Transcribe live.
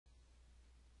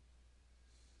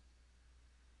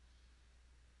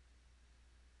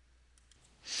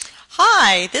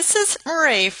Hi, this is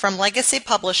Marie from Legacy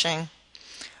Publishing.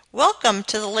 Welcome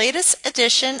to the latest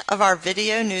edition of our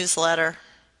video newsletter.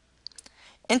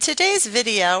 In today's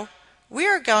video, we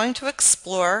are going to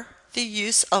explore the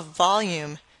use of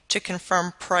volume to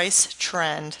confirm price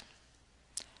trend.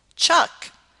 Chuck,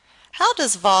 how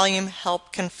does volume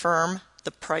help confirm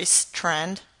the price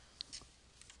trend?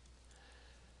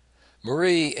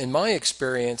 Marie, in my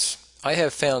experience, I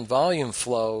have found volume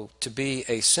flow to be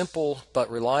a simple but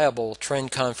reliable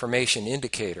trend confirmation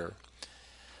indicator.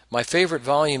 My favorite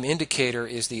volume indicator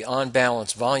is the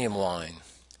on-balance volume line.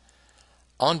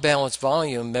 On-balance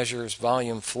volume measures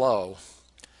volume flow.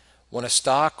 When a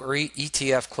stock or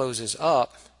ETF closes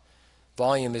up,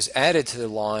 volume is added to the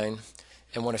line,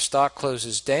 and when a stock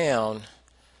closes down,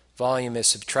 volume is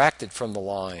subtracted from the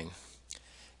line.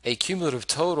 A cumulative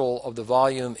total of the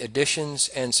volume additions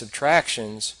and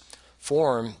subtractions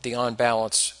form the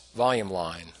on-balance volume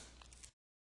line.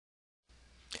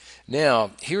 Now,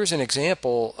 here's an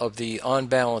example of the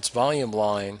on-balance volume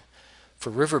line for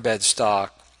Riverbed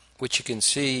stock, which you can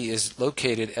see is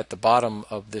located at the bottom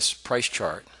of this price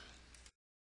chart.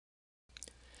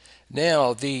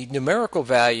 Now, the numerical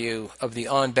value of the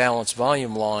on-balance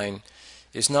volume line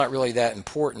is not really that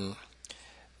important.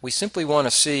 We simply want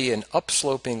to see an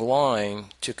upsloping line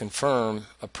to confirm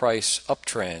a price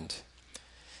uptrend.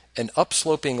 An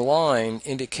upsloping line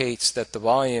indicates that the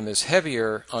volume is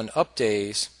heavier on up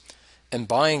days and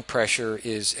buying pressure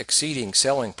is exceeding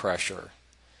selling pressure.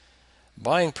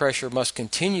 Buying pressure must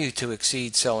continue to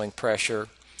exceed selling pressure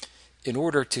in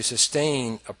order to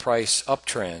sustain a price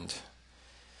uptrend.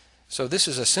 So this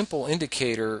is a simple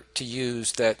indicator to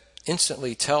use that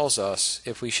instantly tells us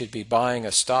if we should be buying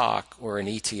a stock or an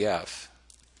ETF.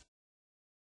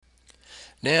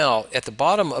 Now, at the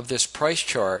bottom of this price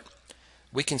chart,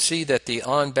 we can see that the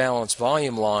on-balance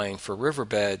volume line for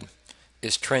Riverbed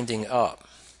is trending up.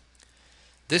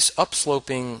 This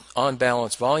upsloping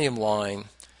on-balance volume line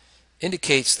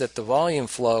indicates that the volume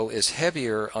flow is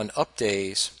heavier on up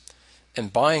days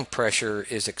and buying pressure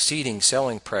is exceeding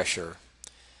selling pressure,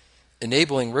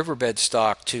 enabling Riverbed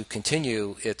stock to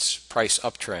continue its price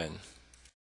uptrend.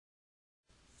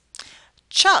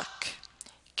 Chuck,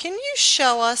 can you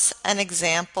show us an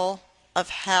example of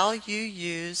how you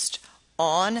used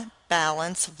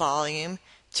on-balance volume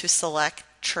to select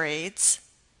trades?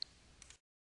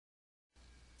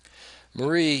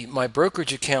 Marie, my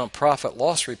brokerage account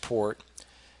profit-loss report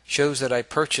shows that I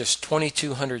purchased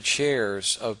 2,200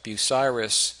 shares of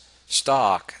Bucyrus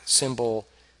stock, symbol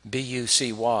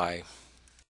BUCY.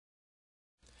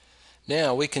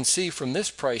 Now we can see from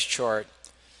this price chart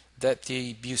that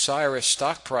the Bucyrus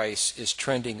stock price is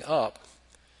trending up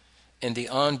and the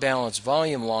on-balance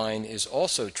volume line is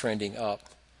also trending up,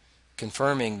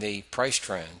 confirming the price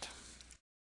trend.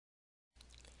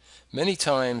 Many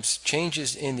times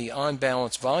changes in the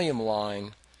on-balance volume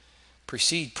line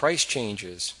precede price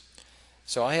changes,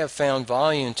 so I have found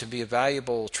volume to be a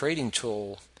valuable trading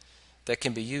tool that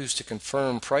can be used to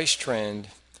confirm price trend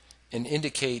and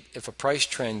indicate if a price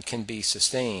trend can be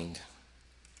sustained.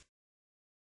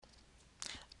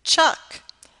 Chuck,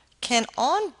 can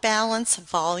on-balance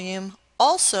volume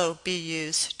also be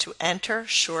used to enter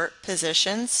short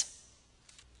positions?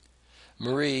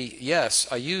 Marie, yes,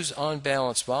 I use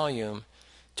on-balance volume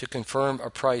to confirm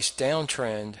a price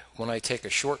downtrend when I take a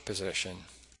short position.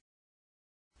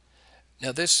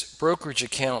 Now this brokerage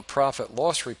account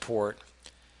profit-loss report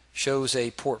shows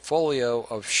a portfolio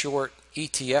of short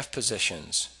ETF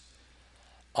positions.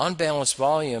 On-balance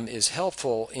volume is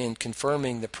helpful in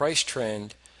confirming the price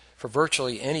trend for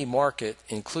virtually any market,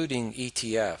 including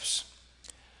ETFs.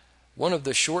 One of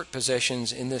the short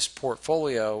positions in this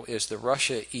portfolio is the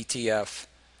Russia ETF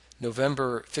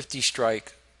November 50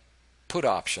 strike put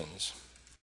options.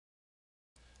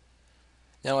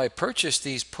 Now I purchased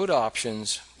these put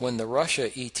options when the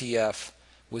Russia ETF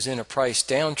was in a price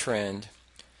downtrend,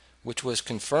 which was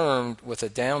confirmed with a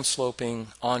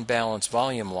downsloping on-balance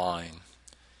volume line.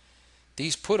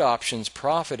 These put options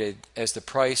profited as the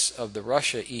price of the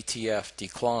Russia ETF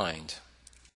declined.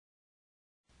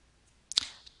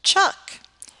 Chuck,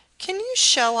 can you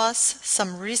show us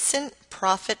some recent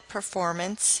profit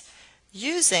performance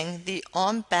using the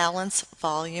on-balance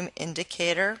volume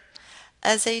indicator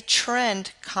as a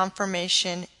trend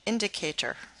confirmation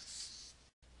indicator?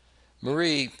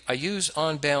 Marie, I use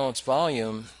on-balance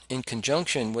volume in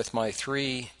conjunction with my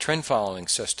 3 trend following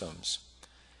systems.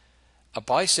 A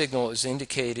buy signal is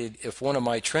indicated if one of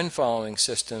my trend following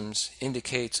systems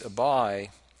indicates a buy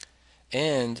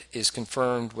and is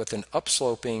confirmed with an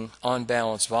upsloping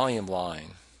on-balance volume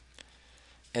line.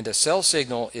 And a sell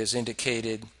signal is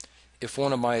indicated if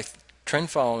one of my trend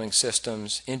following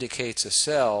systems indicates a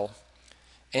sell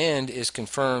and is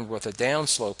confirmed with a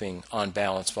downsloping on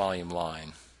balance volume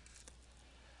line.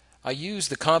 I use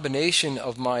the combination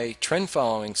of my trend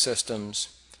following systems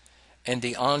and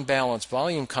the on balance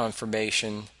volume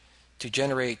confirmation to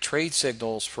generate trade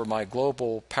signals for my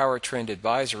global power trend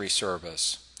advisory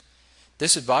service.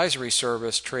 This advisory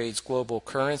service trades global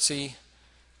currency,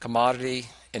 commodity,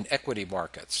 and equity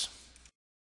markets.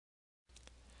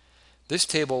 This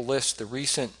table lists the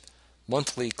recent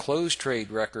monthly close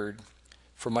trade record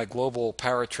for my global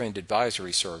power trend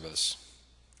advisory service.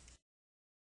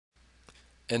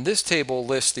 And this table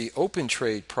lists the open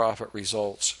trade profit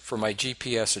results for my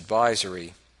GPS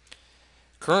advisory.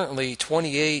 Currently,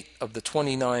 28 of the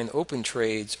 29 open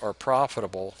trades are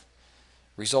profitable,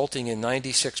 resulting in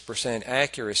 96%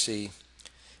 accuracy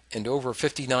and over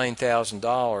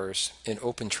 $59,000 in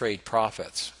open trade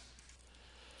profits.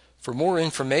 For more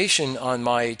information on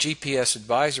my GPS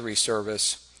advisory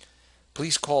service,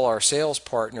 please call our sales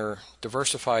partner,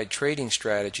 Diversified Trading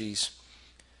Strategies,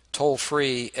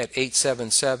 toll-free at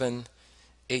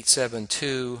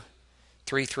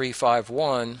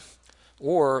 877-872-3351,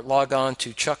 or log on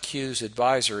to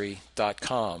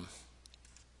chuckhughеsadvisory.com.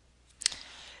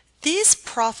 These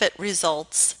profit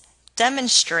results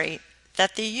demonstrate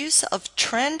that the use of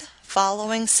trend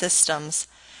following systems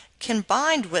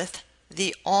combined with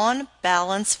the on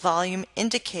balance volume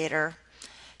indicator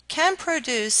can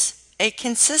produce a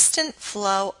consistent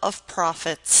flow of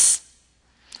profits.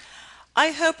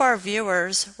 I hope our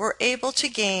viewers were able to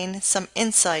gain some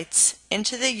insights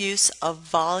into the use of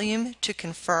volume to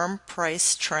confirm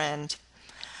price trend.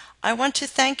 I want to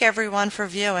thank everyone for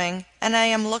viewing, and I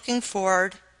am looking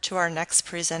forward to our next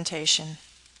presentation.